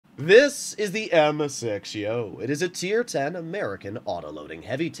This is the M6Yo. It is a Tier 10 American autoloading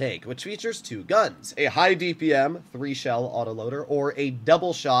heavy tank, which features two guns, a high DPM 3-shell autoloader, or a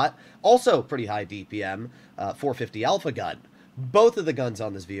double shot, also pretty high DPM, 450 Alpha gun. Both of the guns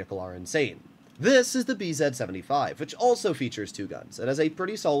on this vehicle are insane. This is the BZ-75, which also features two guns. It has a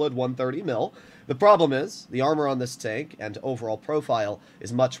pretty solid 130 mil. The problem is, the armor on this tank and overall profile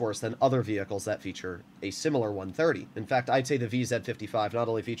is much worse than other vehicles that feature a similar 130. In fact, I'd say the VZ-55 not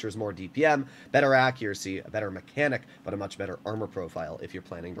only features more DPM, better accuracy, a better mechanic, but a much better armor profile if you're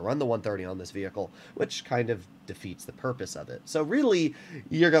planning to run the 130 on this vehicle, which kind of defeats the purpose of it. So really,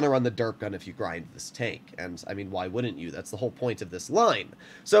 you're going to run the derp gun if you grind this tank. And, I mean, why wouldn't you? That's the whole point of this line.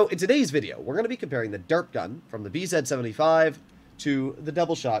 So, in today's video, we're going to be comparing the derp gun from the BZ-75 to the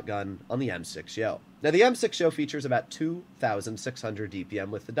double shotgun on the M6Yo. Now, the M6Yo features about 2,600 DPM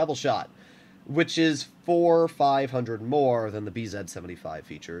with the double shot, which is 400-500 more than the BZ-75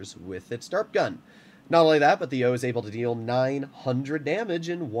 features with its derp gun. Not only that, but the O is able to deal 900 damage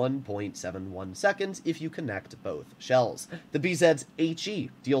in 1.71 seconds if you connect both shells. The BZ's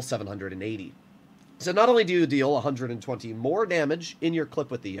HE deals 780. So not only do you deal 120 more damage in your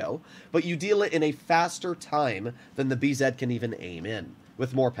clip with the O, but you deal it in a faster time than the BZ can even aim in,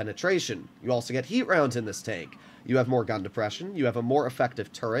 with more penetration. You also get heat rounds in this tank. You have more gun depression, you have a more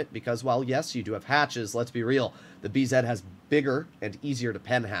effective turret, because while yes, you do have hatches, let's be real, the BZ has bigger and easier to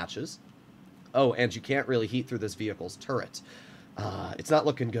pen hatches. Oh, and you can't really heat through this vehicle's turret. It's not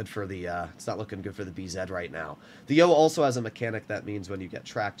looking good for the BZ right now. The O also has a mechanic that means when you get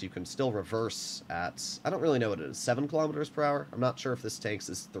tracked, you can still reverse at, I don't really know what it is, 7 kilometers per hour. I'm not sure if this tank's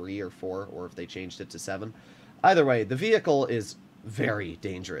is 3 or 4, or if they changed it to 7. Either way, the vehicle is very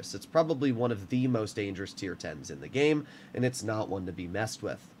dangerous. It's probably one of the most dangerous tier 10s in the game, and it's not one to be messed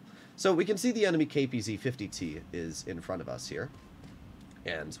with. So we can see the enemy KPZ-50T is in front of us here.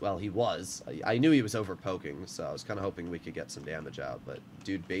 And, well, he was. I knew he was over-poking, so I was kind of hoping we could get some damage out. But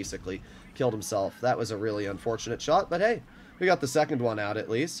dude basically killed himself. That was a really unfortunate shot, but hey, we got the second one out at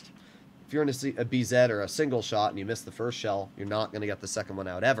least. If you're in a BZ or a single shot and you miss the first shell, you're not going to get the second one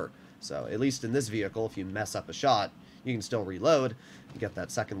out ever. So, at least in this vehicle, if you mess up a shot, you can still reload and get that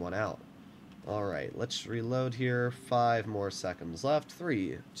second one out. Alright, let's reload here. 5 more seconds left.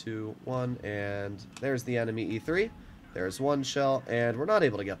 3, 2, 1, and there's the enemy E3. There's one shell, and we're not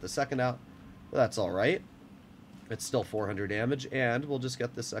able to get the second out. But that's alright. It's still 400 damage, and we'll just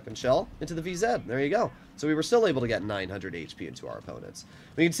get the second shell into the VZ. There you go. So we were still able to get 900 HP into our opponents.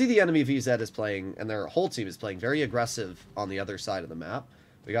 We can see the enemy VZ is playing, and their whole team is playing very aggressive on the other side of the map.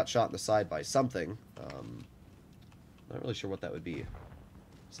 We got shot in the side by something. Not really sure what that would be.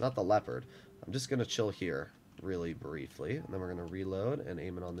 It's not the Leopard. I'm just going to chill here really briefly, and then we're going to reload and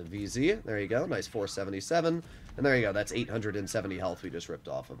aim it on the VZ. There you go, nice 477, and there you go, that's 870 health we just ripped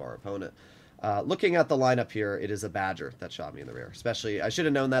off of our opponent. Looking at the lineup here, it is a Badger that shot me in the rear. Especially, I should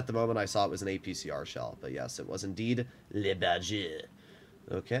have known that the moment I saw it was an APCR shell, but yes, it was indeed Le Badger.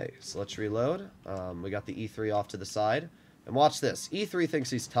 Okay, so let's reload. We got the E3 off to the side, and watch this. E3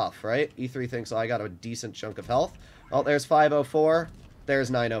 thinks he's tough, right? E3 thinks, oh, I got a decent chunk of health. Oh, there's 504, there's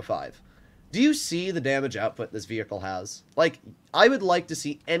 905. Do you see the damage output this vehicle has? Like, I would like to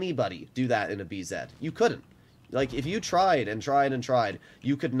see anybody do that in a BZ. You couldn't. Like, if you tried and tried and tried,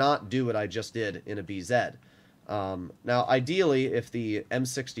 you could not do what I just did in a BZ. Now, ideally, if the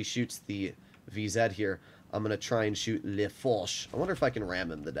M60 shoots the VZ here, I'm going to try and shoot Le Foch. I wonder if I can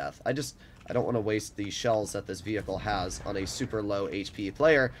ram him to death. I don't want to waste the shells that this vehicle has on a super low HP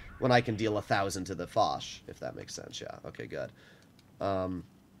player when I can deal 1,000 to the Foch, if that makes sense. Yeah, okay, good.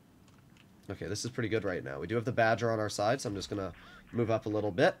 Okay, this is pretty good right now. We do have the Badger on our side, so I'm just going to move up a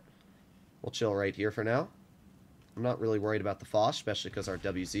little bit. We'll chill right here for now. I'm not really worried about the Foch, especially because our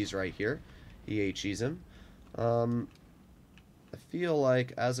WZ's right here. EHE's him. I feel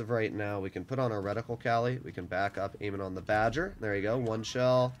like, as of right now, we can put on our Reticle Cali. We can back up, aim it on the Badger. There you go, one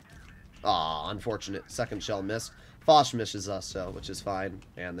shell. Aw, unfortunate. Second shell missed. Foch misses us, so, which is fine.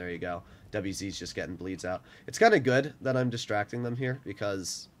 And there you go. WZ's just getting bleeds out. It's kind of good that I'm distracting them here,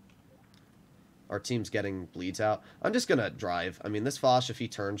 because our team's getting bleeds out. I'm just going to drive. I mean, this Foch, if he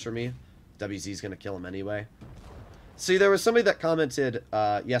turns for me, WZ's going to kill him anyway. See, there was somebody that commented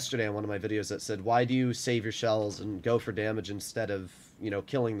yesterday on one of my videos that said, why do you save your shells and go for damage instead of, you know,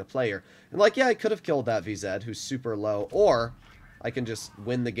 killing the player? And like, yeah, I could have killed that VZ who's super low, or I can just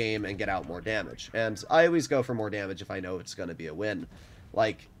win the game and get out more damage. And I always go for more damage if I know it's going to be a win.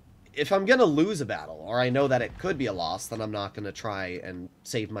 Like, if I'm going to lose a battle, or I know that it could be a loss, then I'm not going to try and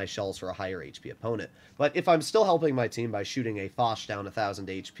save my shells for a higher HP opponent. But if I'm still helping my team by shooting a Foch down 1,000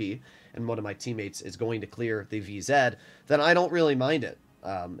 HP, and one of my teammates is going to clear the VZ, then I don't really mind it.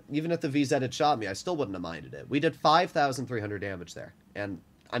 Even if the VZ had shot me, I still wouldn't have minded it. We did 5,300 damage there. And,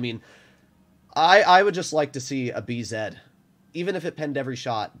 I mean, I would just like to see a BZ, even if it penned every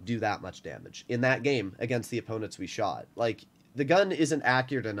shot, do that much damage in that game against the opponents we shot. Like, the gun isn't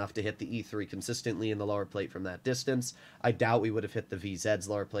accurate enough to hit the E3 consistently in the lower plate from that distance. I doubt we would have hit the VZ's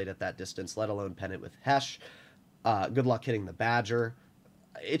lower plate at that distance, let alone pen it with Hesh. Good luck hitting the Badger.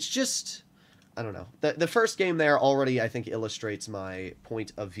 It's just, I don't know. The first game there already, I think, illustrates my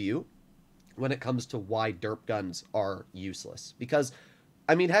point of view when it comes to why derp guns are useless. Because,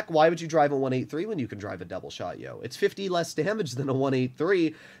 I mean, heck, why would you drive a 183 when you can drive a double shot, yo? It's 50 less damage than a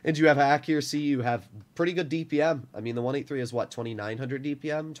 183, and you have accuracy, you have pretty good DPM. I mean, the 183 is what, 2,900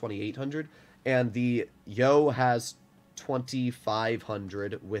 DPM, 2,800? And the yo has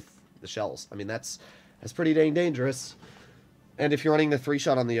 2,500 with the shells. I mean, that's pretty dang dangerous. And if you're running the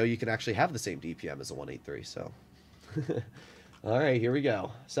 3-shot on the yo, you can actually have the same DPM as a 183, so... Alright, here we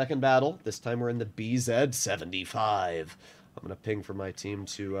go. Second battle. This time we're in the BZ-75. I'm going to ping for my team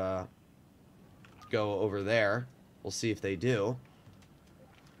to go over there. We'll see if they do.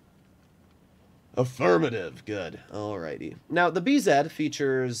 Affirmative. Good. Alrighty. Now, the BZ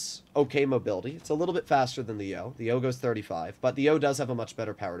features okay mobility. It's a little bit faster than the Yo. The Yo goes 35, but the Yo does have a much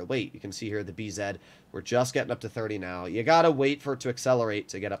better power to weight. You can see here the BZ, we're just getting up to 30 now. You got to wait for it to accelerate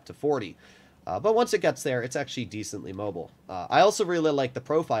to get up to 40. But once it gets there, it's actually decently mobile. I also really like the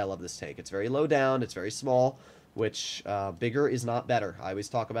profile of this tank. It's very low down. It's very small, which bigger is not better. I always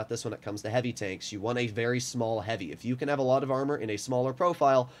talk about this when it comes to heavy tanks. You want a very small heavy. If you can have a lot of armor in a smaller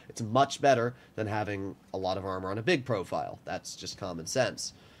profile, it's much better than having a lot of armor on a big profile. That's just common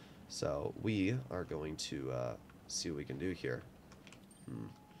sense. So we are going to see what we can do here.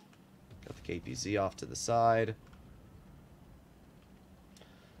 Got the KPZ off to the side.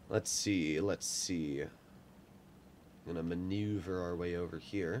 Let's see. I'm going to maneuver our way over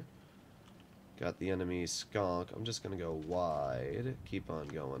here. Got the enemy skunk. I'm just going to go wide. Keep on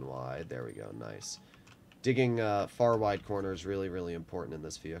going wide. There we go. Nice. Digging far wide corners really, really important in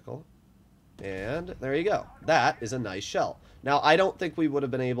this vehicle. And there you go. That is a nice shell. Now, I don't think we would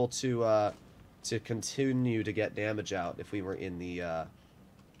have been able to continue to get damage out if we were in the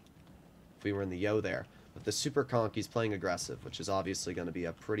Yo there. But the Super Conk, he's playing aggressive, which is obviously going to be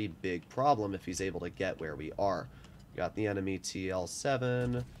a pretty big problem if he's able to get where we are. Got the enemy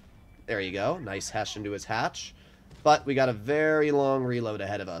TL7. There you go. Nice Hesh into his hatch. But we got a very long reload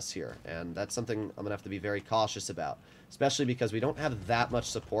ahead of us here, and that's something I'm going to have to be very cautious about, especially because we don't have that much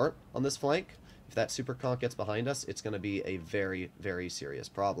support on this flank. If that Super Conk gets behind us, it's going to be a very, very serious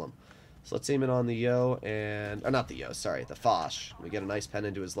problem. So let's aim it on the Yo and... Or not the Yo, sorry, the Foch. We get a nice pen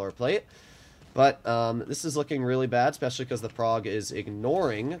into his lower plate. But this is looking really bad, especially because the Prog is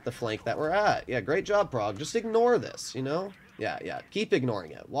ignoring the flank that we're at. Yeah, great job, Prog. Just ignore this, you know? Yeah. Keep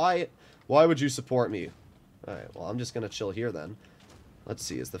ignoring it. Why would you support me? Alright, well, I'm just going to chill here then. Let's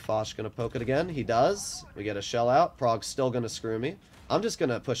see, is the Foch going to poke it again? He does. We get a shell out. Prog's still going to screw me. I'm just going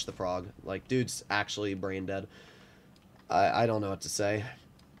to push the Prog. Like, dude's actually brain dead. I don't know what to say.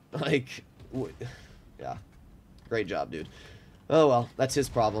 Like, yeah. Great job, dude. Oh, well, that's his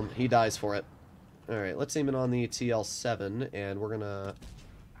problem. He dies for it. Alright, let's aim it on the TL7, and we're gonna...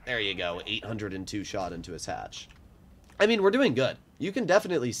 There you go, 802 shot into his hatch. I mean, we're doing good. You can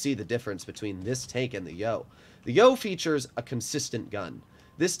definitely see the difference between this tank and the Yo. The Yo features a consistent gun.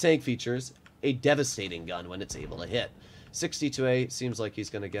 This tank features a devastating gun when it's able to hit. 60-8 seems like he's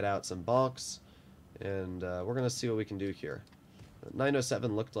going to get out some bonks, and we're going to see what we can do here.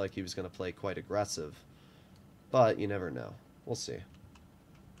 907 looked like he was going to play quite aggressive, but you never know. We'll see.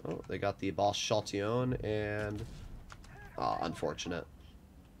 Oh, they got the Boss Chaltion, and... unfortunate.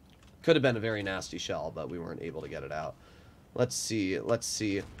 Could have been a very nasty shell, but we weren't able to get it out. Let's see.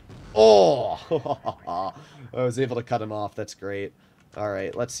 Oh! I was able to cut him off. That's great.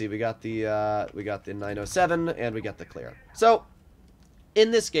 Alright, let's see. We got the 907, and we got the clear. So, in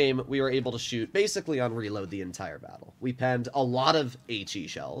this game, we were able to shoot basically on reload the entire battle. We penned a lot of HE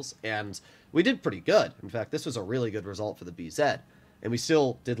shells, and we did pretty good. In fact, this was a really good result for the BZ. And we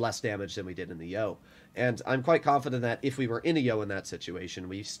still did less damage than we did in the Yo. And I'm quite confident that if we were in a Yo in that situation,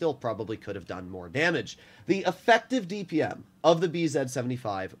 we still probably could have done more damage. The effective DPM of the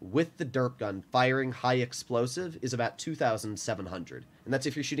BZ-75 with the derp gun firing high explosive is about 2,700. And that's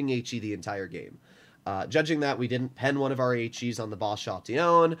if you're shooting HE the entire game. Judging that we didn't pen one of our HEs on the Boss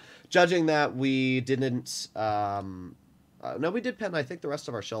Chaltion, judging that we didn't... no, we did pen, I think the rest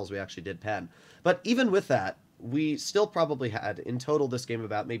of our shells we actually did pen. But even with that, we still probably had, in total this game,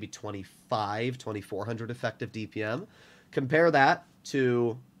 about maybe 2,400 effective DPM. Compare that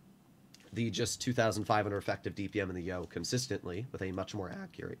to the just 2,500 effective DPM in the Yo consistently with a much more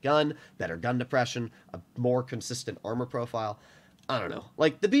accurate gun, better gun depression, a more consistent armor profile. I don't know.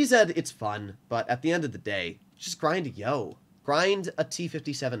 Like, the BZ, it's fun, but at the end of the day, just grind a Yo. Grind a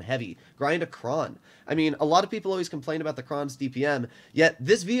T57 Heavy. Grind a Kron. I mean, a lot of people always complain about the Kron's DPM, yet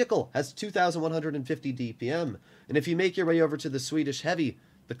this vehicle has 2,150 DPM. And if you make your way over to the Swedish Heavy,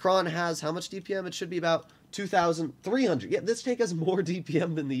 the Kron has how much DPM? It should be about 2,300. Yeah, this tank has more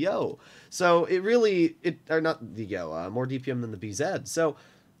DPM than the Yo. So it really, or not the Yo, more DPM than the BZ. So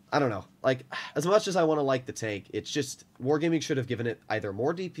I don't know. Like, as much as I want to like the tank, it's just Wargaming should have given it either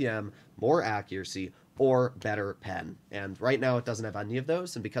more DPM, more accuracy, or better pen. And right now it doesn't have any of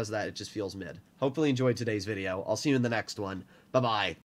those, and because of that, it just feels mid. Hopefully you enjoyed today's video. I'll see you in the next one. Bye-bye.